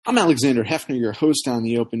I'm Alexander Hefner, your host on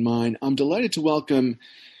The Open Mind. I'm delighted to welcome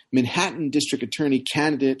Manhattan District Attorney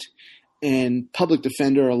candidate and public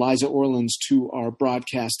defender Eliza Orlins to our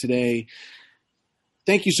broadcast today.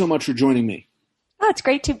 Thank you so much for joining me. Oh, it's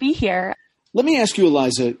great to be here. Let me ask you,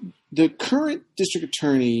 Eliza, the current district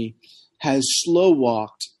attorney has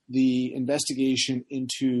slow-walked the investigation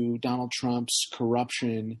into Donald Trump's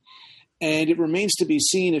corruption, and it remains to be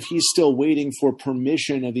seen if he's still waiting for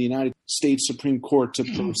permission of the United States Supreme Court to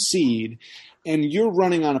proceed. And you're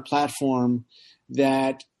running on a platform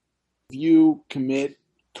that if you commit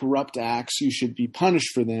corrupt acts, you should be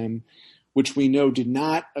punished for them, which we know did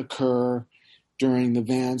not occur during the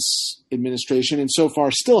Vance administration and so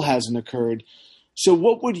far still hasn't occurred. So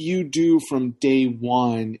what would you do from day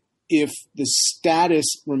one if the status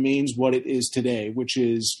remains what it is today, which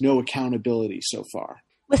is no accountability so far?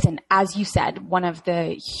 Listen, as you said, one of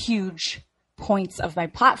the huge points of my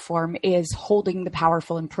platform is holding the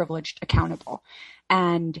powerful and privileged accountable.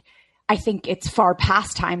 And I think it's far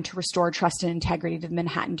past time to restore trust and integrity to the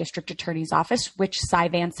Manhattan District Attorney's Office, which Cy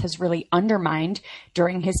Vance has really undermined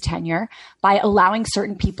during his tenure by allowing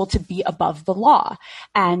certain people to be above the law.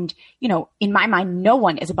 And, in my mind, no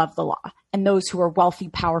one is above the law. And those who are wealthy,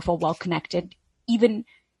 powerful, well-connected, even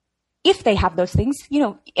if they have those things,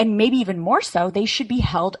 and maybe even more so, they should be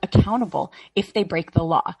held accountable if they break the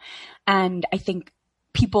law. And I think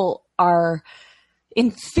people are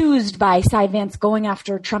enthused by Cy Vance going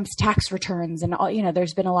after Trump's tax returns and all,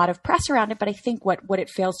 there's been a lot of press around it, but I think what it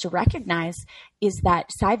fails to recognize is that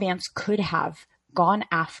Cy Vance could have gone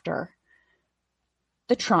after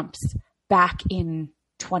the Trumps back in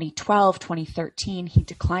 2012, 2013. He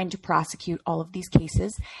declined to prosecute all of these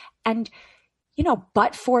cases. And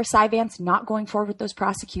but for Cy Vance not going forward with those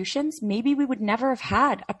prosecutions, maybe we would never have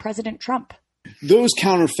had a President Trump. Those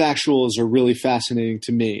counterfactuals are really fascinating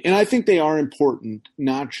to me. And I think they are important,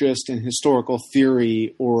 not just in historical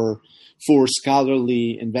theory or for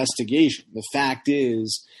scholarly investigation. The fact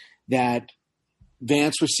is that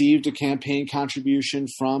Vance received a campaign contribution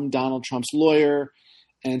from Donald Trump's lawyer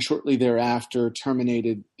and shortly thereafter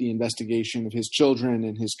terminated the investigation of his children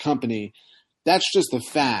and his company. That's just the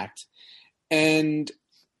fact. And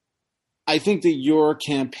I think that your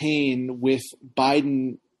campaign with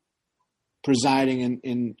Biden presiding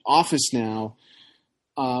in office now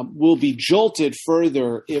will be jolted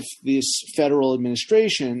further if this federal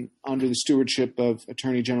administration under the stewardship of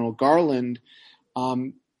Attorney General Garland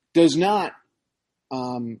does not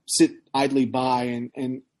sit idly by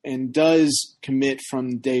and does commit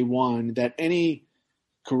from day one that any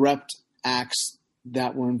corrupt acts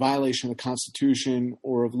that were in violation of the Constitution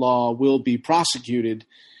or of law will be prosecuted.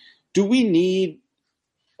 Do we need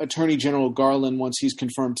Attorney General Garland, once he's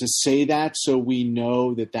confirmed, to say that so we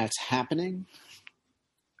know that that's happening?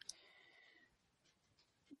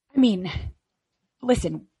 I mean,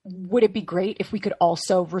 listen, would it be great if we could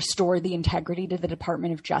also restore the integrity to the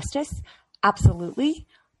Department of Justice? Absolutely.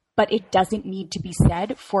 But it doesn't need to be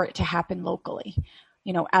said for it to happen locally.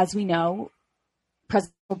 As we know,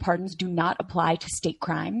 presidential pardons do not apply to state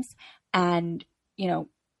crimes. And,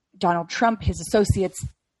 Donald Trump, his associates,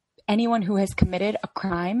 anyone who has committed a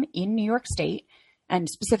crime in New York State, and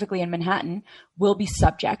specifically in Manhattan, will be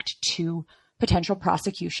subject to potential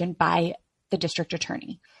prosecution by the district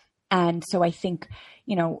attorney. And so I think,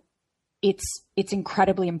 it's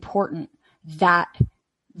incredibly important that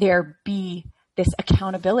there be this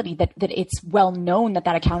accountability, that it's well known that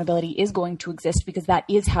accountability is going to exist, because that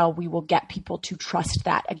is how we will get people to trust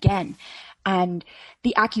that again. And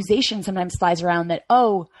the accusation sometimes flies around that,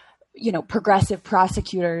 progressive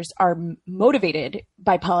prosecutors are motivated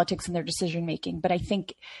by politics in their decision making. But I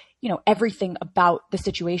think, everything about the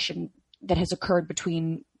situation that has occurred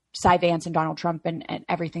between Cy Vance and Donald Trump and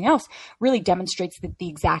everything else really demonstrates that the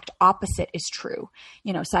exact opposite is true.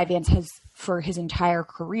 Cy Vance has, for his entire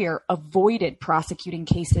career, avoided prosecuting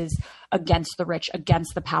cases against the rich,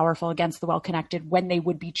 against the powerful, against the well-connected when they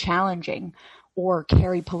would be challenging or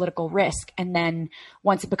carry political risk. And then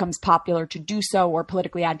once it becomes popular to do so or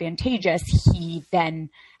politically advantageous, he then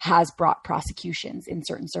has brought prosecutions in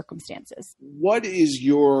certain circumstances. What is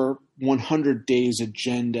your 100 days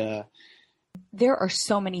agenda? There are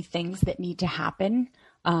so many things that need to happen.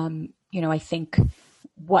 I think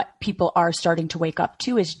what people are starting to wake up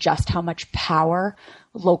to is just how much power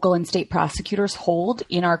local and state prosecutors hold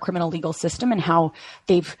in our criminal legal system and how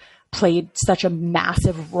they've played such a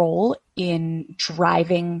massive role in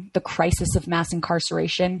driving the crisis of mass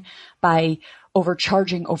incarceration by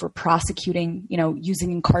overcharging, over prosecuting,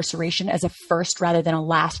 using incarceration as a first rather than a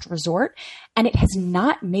last resort. And it has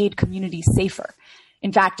not made communities safer.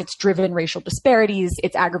 In fact, it's driven racial disparities,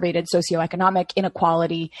 it's aggravated socioeconomic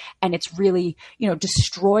inequality, and it's really,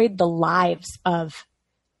 destroyed the lives of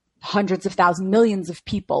hundreds of thousands, millions of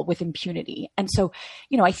people with impunity. And so,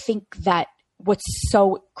 I think that what's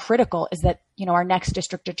so critical is that, our next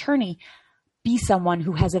district attorney be someone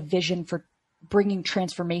who has a vision for bringing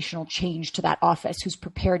transformational change to that office, who's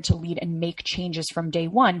prepared to lead and make changes from day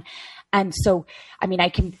one. And so, I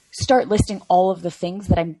can start listing all of the things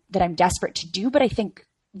that I'm desperate to do, but I think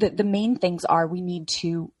the main things are we need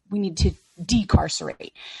to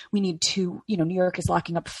decarcerate. We need to, New York is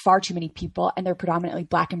locking up far too many people, and they're predominantly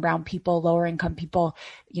Black and brown people, lower income people,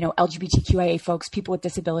 LGBTQIA folks, people with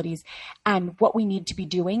disabilities. And what we need to be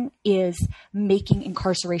doing is making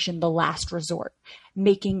incarceration the last resort,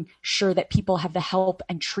 making sure that people have the help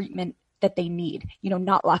and treatment that they need,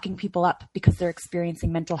 not locking people up because they're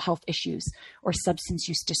experiencing mental health issues or substance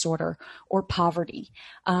use disorder or poverty.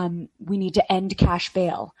 We need to end cash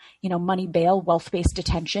bail. Money bail, wealth-based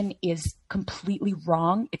detention is completely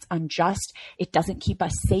wrong. It's unjust. It doesn't keep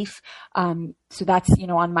us safe. So that's,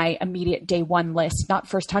 on my immediate day one list, not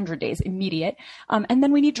first 100 days, immediate. And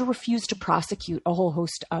then we need to refuse to prosecute a whole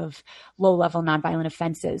host of low-level nonviolent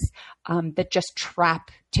offenses that just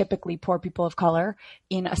trap typically poor people of color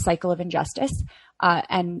in a cycle of injustice.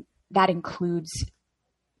 And that includes,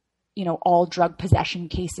 all drug possession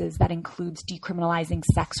cases. That includes decriminalizing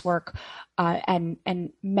sex work and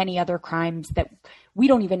many other crimes that we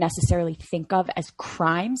don't even necessarily think of as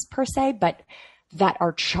crimes per se, but that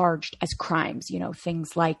are charged as crimes.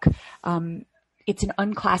 Things like it's an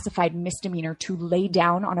unclassified misdemeanor to lay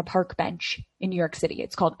down on a park bench in New York City.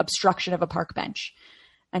 It's called obstruction of a park bench.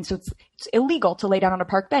 And so it's illegal to lay down on a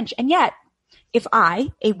park bench. And yet, if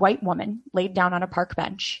I, a white woman, laid down on a park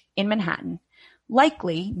bench in Manhattan,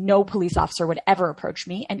 likely no police officer would ever approach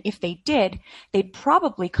me. And if they did, they'd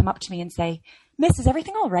probably come up to me and say, "Miss, is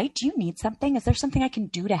everything all right? Do you need something? Is there something I can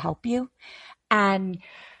do to help you?" And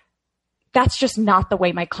that's just not the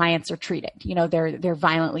way my clients are treated. They're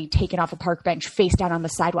violently taken off a park bench, face down on the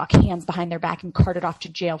sidewalk, hands behind their back, and carted off to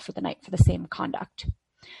jail for the night for the same conduct.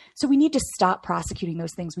 So we need to stop prosecuting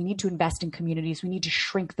those things. We need to invest in communities. We need to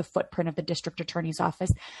shrink the footprint of the district attorney's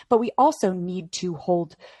office, but we also need to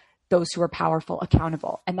hold those who are powerful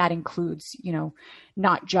accountable. And that includes,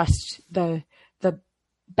 not just the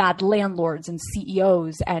bad landlords and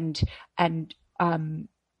CEOs and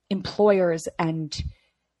employers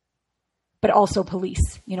but also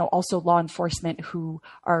police, also law enforcement who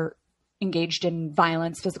are engaged in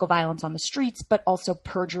violence, physical violence on the streets, but also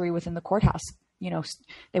perjury within the courthouse.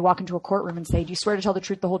 They walk into a courtroom and say, "Do you swear to tell the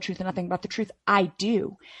truth, the whole truth, and nothing but the truth?" I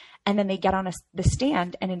do. And then they get on the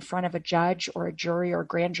stand, and in front of a judge or a jury or a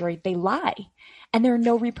grand jury, they lie. And there are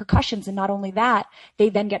no repercussions. And not only that, they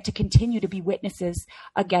then get to continue to be witnesses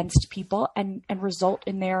against people and result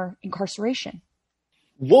in their incarceration.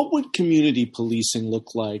 What would community policing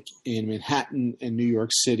look like in Manhattan and New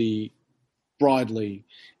York City broadly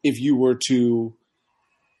if you were to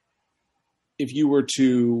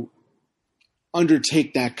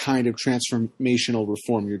undertake that kind of transformational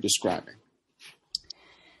reform you're describing?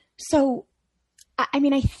 So,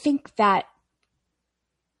 I think that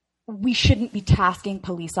we shouldn't be tasking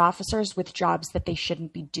police officers with jobs that they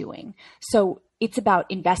shouldn't be doing. So it's about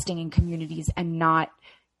investing in communities and not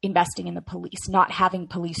investing in the police, not having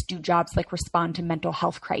police do jobs like respond to mental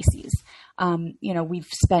health crises. We've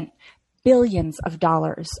spent billions of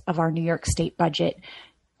dollars of our New York State budget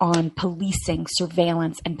on policing,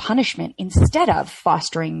 surveillance, and punishment instead of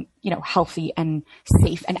fostering, healthy and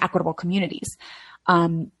safe and equitable communities.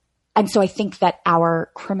 And so I think that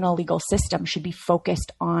our criminal legal system should be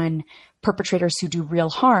focused on perpetrators who do real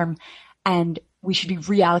harm, and we should be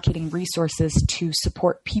reallocating resources to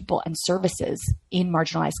support people and services in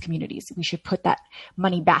marginalized communities. We should put that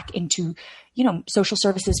money back into, social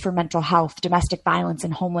services for mental health, domestic violence,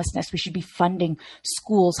 and homelessness. We should be funding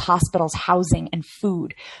schools, hospitals, housing, and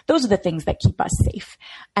food. Those are the things that keep us safe.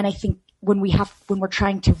 And I think when we're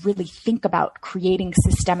trying to really think about creating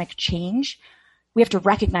systemic change, we have to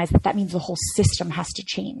recognize that means the whole system has to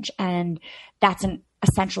change. And that's an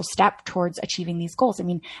essential step towards achieving these goals.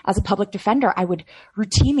 As a public defender, I would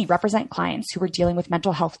routinely represent clients who were dealing with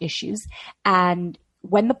mental health issues. And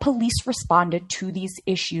when the police responded to these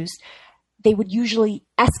issues, they would usually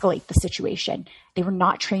escalate the situation. They were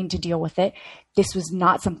not trained to deal with it. This was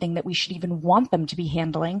not something that we should even want them to be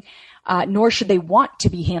handling, nor should they want to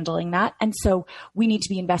be handling that. And so we need to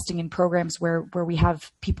be investing in programs where we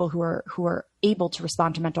have people who are able to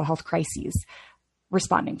respond to mental health crises,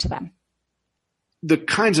 responding to them. The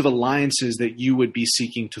kinds of alliances that you would be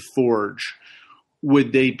seeking to forge,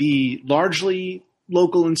 would they be largely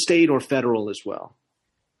local and state or federal as well?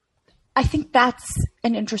 I think that's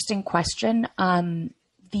an interesting question. In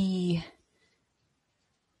the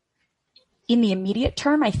immediate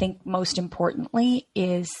term, I think most importantly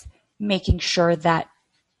is making sure that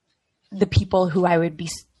the people who I would be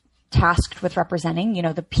tasked with representing,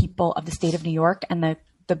 the people of the state of New York and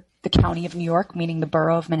the county of New York, meaning the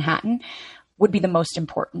borough of Manhattan, would be the most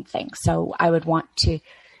important thing. So I would want to,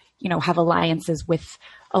 have alliances with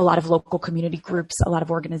a lot of local community groups, a lot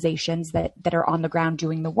of organizations that are on the ground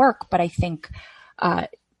doing the work. But I think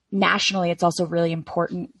nationally, it's also really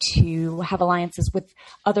important to have alliances with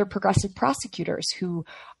other progressive prosecutors who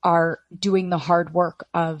are doing the hard work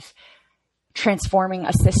of transforming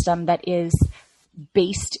a system that is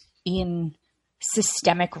based in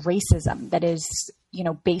systemic racism, that is,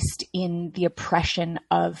 based in the oppression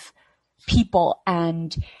of people.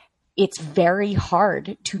 And it's very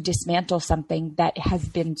hard to dismantle something that has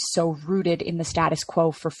been so rooted in the status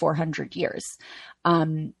quo for 400 years.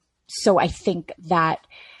 So I think that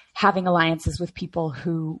having alliances with people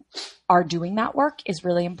who are doing that work is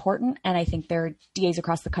really important. And I think there are DAs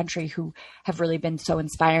across the country who have really been so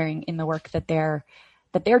inspiring in the work that they're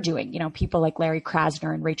doing, people like Larry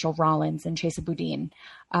Krasner and Rachel Rollins and Chesa Boudin,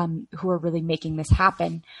 who are really making this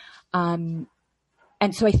happen.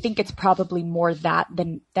 And so I think it's probably more that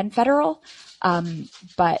than federal.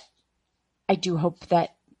 But I do hope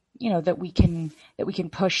that, that we can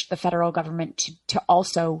push the federal government to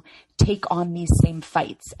also take on these same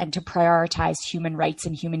fights and to prioritize human rights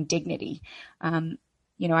and human dignity. I'm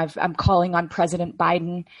calling on President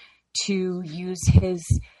Biden to use his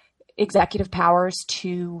executive powers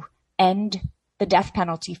to end the death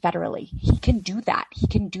penalty federally. He can do that. He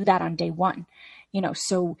can do that on day one.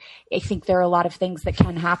 So I think there are a lot of things that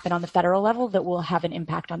can happen on the federal level that will have an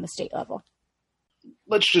impact on the state level.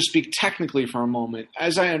 Let's just speak technically for a moment.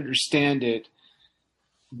 As I understand it,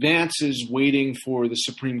 Vance is waiting for the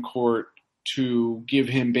Supreme Court to give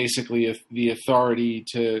him basically the authority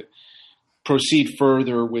to proceed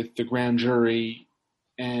further with the grand jury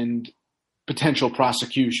and potential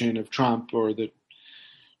prosecution of Trump or the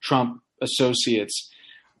Trump associates.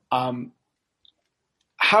 How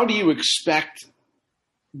do you expect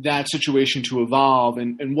that situation to evolve,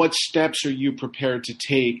 and what steps are you prepared to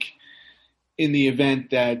take in the event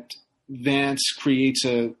that Vance creates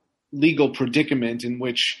a legal predicament in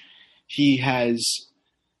which he has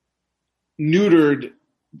neutered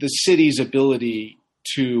the city's ability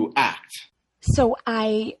to act? So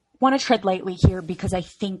I want to tread lightly here because I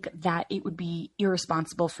think that it would be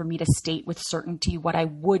irresponsible for me to state with certainty what I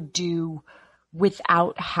would do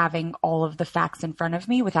without having all of the facts in front of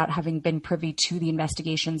me, without having been privy to the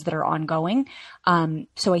investigations that are ongoing.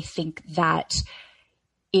 So I think that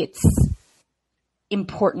it's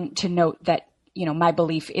important to note that, my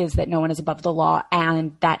belief is that no one is above the law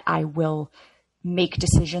and that I will make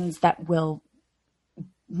decisions that will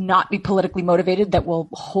not be politically motivated, that will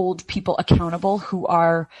hold people accountable who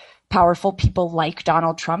are powerful, people like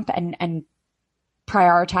Donald Trump, and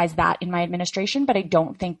prioritize that in my administration. But I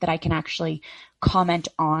don't think that I can actually comment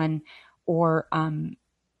on or,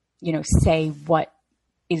 say what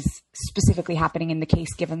is specifically happening in the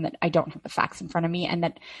case, given that I don't have the facts in front of me and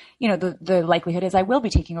that, the likelihood is I will be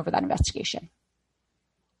taking over that investigation.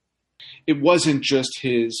 It wasn't just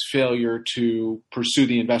his failure to pursue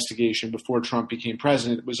the investigation before Trump became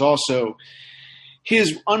president. It was also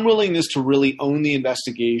his unwillingness to really own the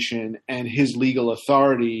investigation and his legal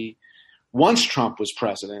authority once Trump was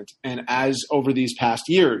president. And as over these past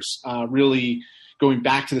years, really going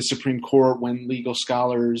back to the Supreme Court when legal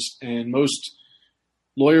scholars and most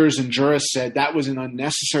lawyers and jurists said that was an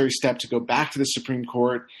unnecessary step to go back to the Supreme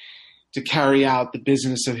Court to carry out the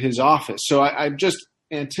business of his office. So I'm just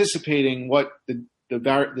anticipating what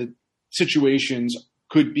the situations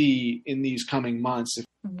could be in these coming months.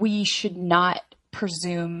 We should not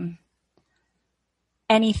presume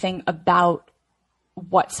anything about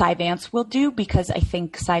what Cy Vance will do, because I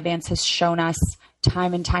think Cy Vance has shown us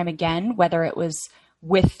time and time again, whether it was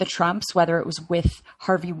with the Trumps, whether it was with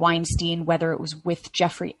Harvey Weinstein, whether it was with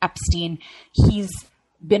Jeffrey Epstein, he's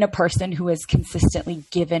been a person who has consistently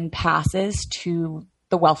given passes to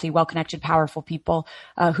the wealthy, well-connected, powerful people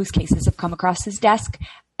whose cases have come across his desk,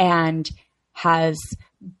 and has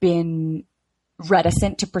been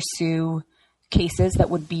reticent to pursue cases that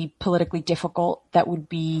would be politically difficult, that would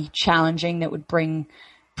be challenging, that would bring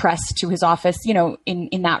press to his office,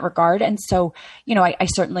 in that regard. And so, I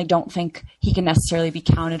certainly don't think he can necessarily be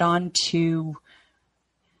counted on to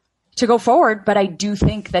go forward. But I do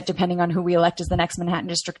think that depending on who we elect as the next Manhattan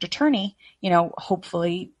District Attorney,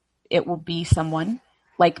 hopefully it will be someone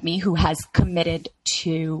like me who has committed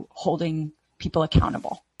to holding people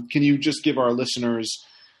accountable. Can you just give our listeners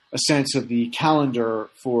a sense of the calendar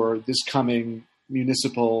for this coming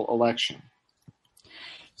municipal election?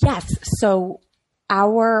 Yes. So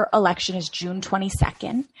our election is June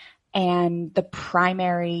 22nd, and the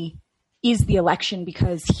primary is the election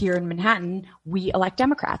because here in Manhattan, we elect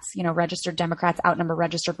Democrats. Registered Democrats outnumber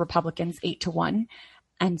registered Republicans 8-1.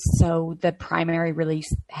 And so the primary really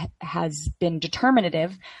has been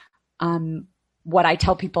determinative. What I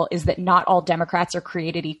tell people is that not all Democrats are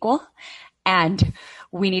created equal. And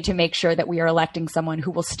we need to make sure that we are electing someone who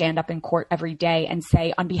will stand up in court every day and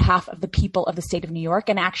say on behalf of the people of the state of New York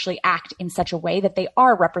and actually act in such a way that they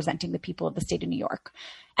are representing the people of the state of New York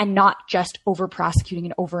and not just over prosecuting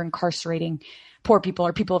and over incarcerating poor people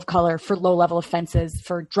or people of color for low level offenses,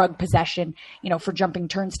 for drug possession, for jumping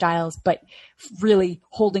turnstiles, but really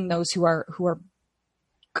holding those who are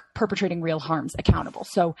perpetrating real harms accountable.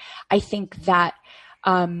 So I think that,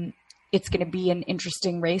 it's going to be an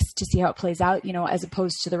interesting race to see how it plays out, as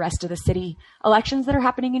opposed to the rest of the city elections that are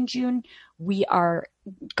happening in June. We are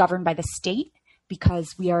governed by the state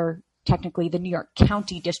because we are technically the New York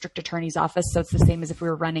County District Attorney's Office. So it's the same as if we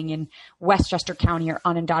were running in Westchester County or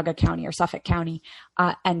Onondaga County or Suffolk County.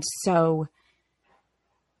 And so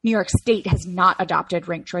New York State has not adopted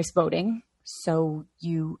ranked choice voting. So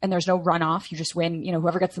and there's no runoff. You just win,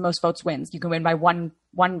 whoever gets the most votes wins. You can win by one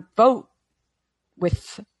vote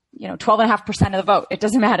with 12.5% of the vote. It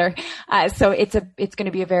doesn't matter. So it's going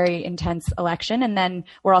to be a very intense election. And then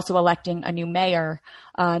we're also electing a new mayor,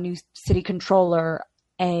 a new city controller,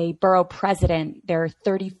 a borough president. There are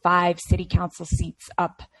 35 city council seats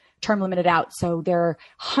up, term limited out. So there are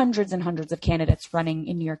hundreds and hundreds of candidates running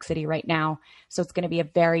in New York City right now. So it's going to be a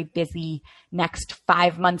very busy next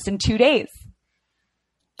 5 months and 2 days.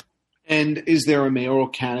 And is there a mayoral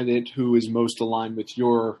candidate who is most aligned with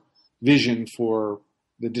your vision for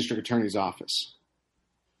the district attorney's office?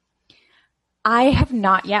 I have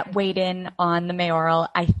not yet weighed in on the mayoral.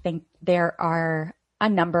 I think there are a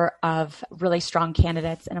number of really strong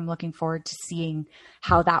candidates, and I'm looking forward to seeing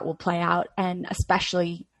how that will play out. And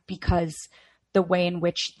especially because the way in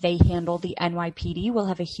which they handle the NYPD will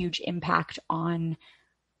have a huge impact on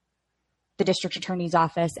the district attorney's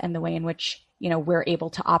office and the way in which, we're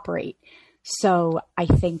able to operate. So I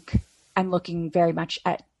think I'm looking very much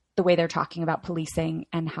at the way they're talking about policing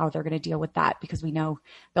and how they're going to deal with that, because we know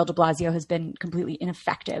Bill de Blasio has been completely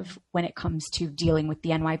ineffective when it comes to dealing with the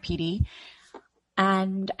NYPD.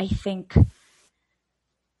 And I think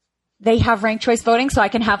they have ranked choice voting, so I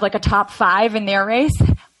can have like a top 5 in their race,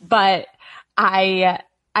 but I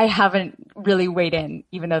haven't really weighed in,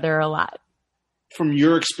 even though there are a lot. From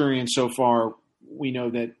your experience so far, we know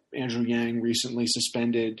that Andrew Yang recently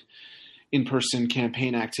suspended in-person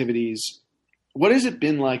campaign activities. What has it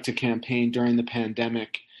been like to campaign during the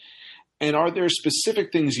pandemic? And are there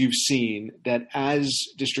specific things you've seen that as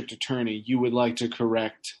district attorney you would like to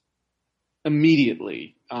correct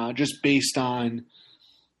immediately, just based on,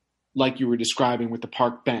 like you were describing with the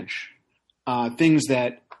park bench, things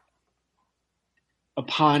that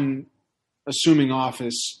upon assuming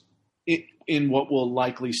office in what will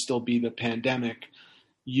likely still be the pandemic,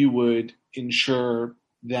 you would ensure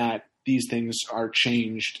that these things are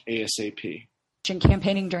changed ASAP?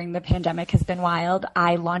 Campaigning during the pandemic has been wild.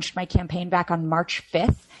 I launched my campaign back on March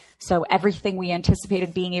 5th. So everything we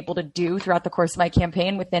anticipated being able to do throughout the course of my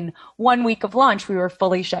campaign, within 1 week of launch, we were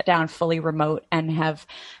fully shut down, fully remote, and have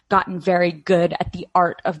gotten very good at the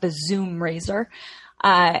art of the Zoom raiser.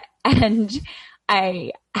 And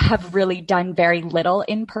I have really done very little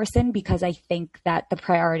in person because I think that the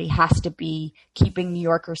priority has to be keeping New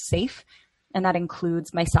Yorkers safe. And that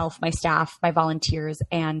includes myself, my staff, my volunteers,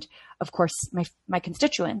 and of course, my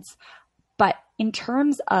constituents. But in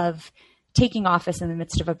terms of taking office in the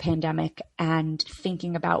midst of a pandemic and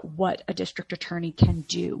thinking about what a district attorney can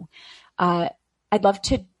do, I'd love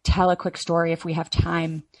to tell a quick story, if we have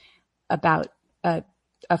time, about a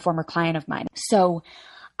former client of mine. So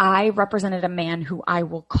I represented a man who I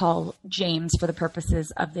will call James for the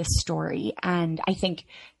purposes of this story. And I think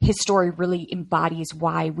his story really embodies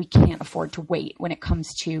why we can't afford to wait when it comes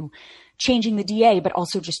to changing the DA, but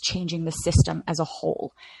also just changing the system as a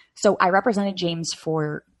whole. So I represented James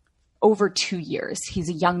for over 2 years. He's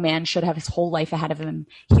a young man, should have his whole life ahead of him.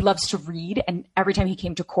 He loves to read, and every time he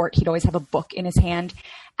came to court, he'd always have a book in his hand.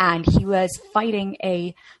 And he was fighting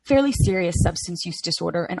a fairly serious substance use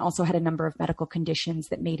disorder and also had a number of medical conditions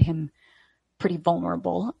that made him pretty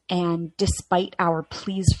vulnerable. And despite our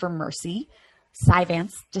pleas for mercy, Cy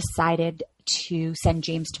Vance decided to send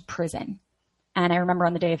James to prison. And I remember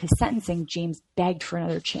on the day of his sentencing, James begged for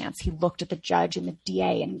another chance. He looked at the judge and the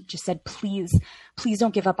DA and just said, please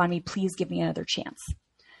don't give up on me. Please give me another chance.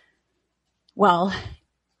 Well,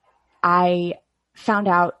 I found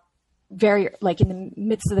out in the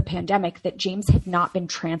midst of the pandemic that James had not been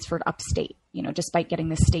transferred upstate, despite getting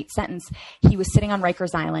this state sentence. He was sitting on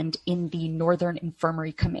Rikers Island in the Northern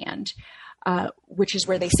Infirmary Command, which is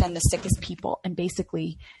where they send the sickest people, and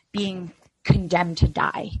basically being condemned to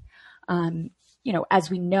die. As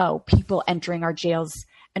we know, people entering our jails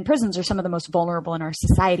and prisons are some of the most vulnerable in our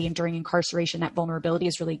society. And during incarceration, that vulnerability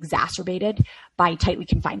is really exacerbated by tightly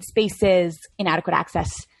confined spaces, inadequate access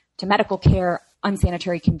to medical care,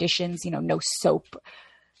 unsanitary conditions, no soap,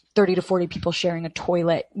 30 to 40 people sharing a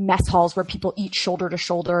toilet, mess halls where people eat shoulder to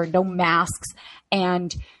shoulder, no masks,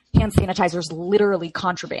 and hand sanitizer is literally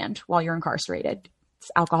contraband while you're incarcerated. It's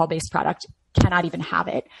alcohol-based product, cannot even have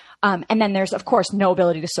it. And then there's, of course, no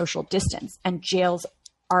ability to social distance, and jails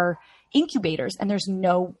are incubators, and there's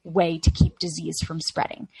no way to keep disease from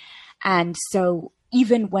spreading. And so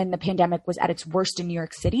even when the pandemic was at its worst in New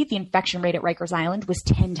York City, the infection rate at Rikers Island was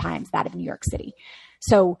 10 times that of New York City.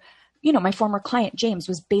 So, my former client, James,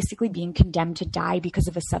 was basically being condemned to die because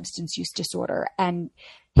of a substance use disorder. And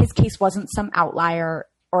his case wasn't some outlier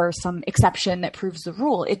or some exception that proves the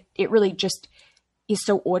rule. It really just is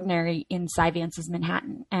so ordinary in Cy Vance's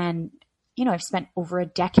Manhattan. And, I've spent over a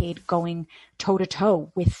decade going toe to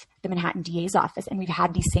toe with the Manhattan DA's office, and we've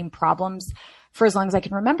had these same problems for as long as I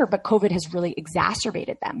can remember, but COVID has really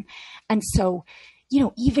exacerbated them. And so,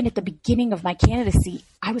 even at the beginning of my candidacy,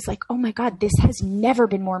 I was like, oh my God, this has never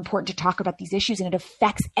been more important to talk about these issues. And it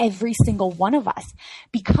affects every single one of us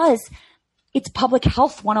because it's public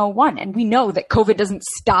health 101. And we know that COVID doesn't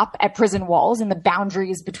stop at prison walls, and the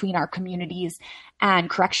boundaries between our communities and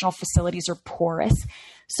correctional facilities are porous.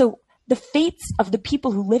 So the fates of the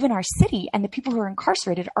people who live in our city and the people who are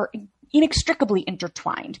incarcerated are inextricably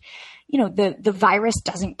intertwined. The virus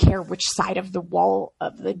doesn't care which side of the wall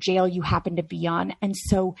of the jail you happen to be on. And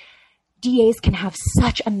so DAs can have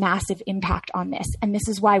such a massive impact on this. And this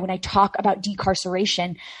is why when I talk about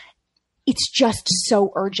decarceration, it's just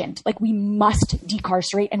so urgent. Like, we must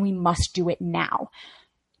decarcerate, and we must do it now.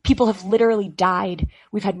 People have literally died.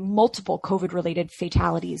 We've had multiple COVID-related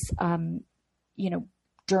fatalities,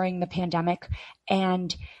 during the pandemic.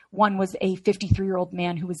 And one was a 53-year-old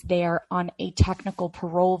man who was there on a technical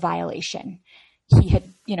parole violation. He had,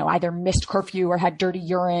 either missed curfew or had dirty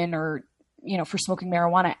urine or, for smoking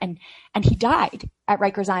marijuana. And he died at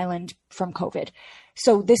Rikers Island from COVID.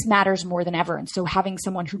 So this matters more than ever. And so having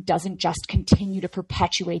someone who doesn't just continue to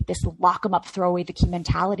perpetuate this lock them up, throw away the key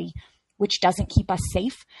mentality, which doesn't keep us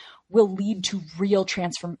safe, will lead to real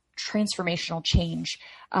transformational change,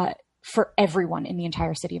 for everyone in the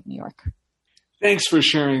entire city of New York. Thanks for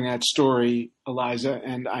sharing that story, Eliza,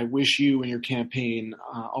 and I wish you and your campaign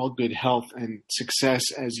all good health and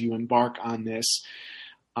success as you embark on this.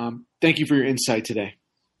 Thank you for your insight today.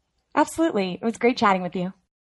 Absolutely. It was great chatting with you.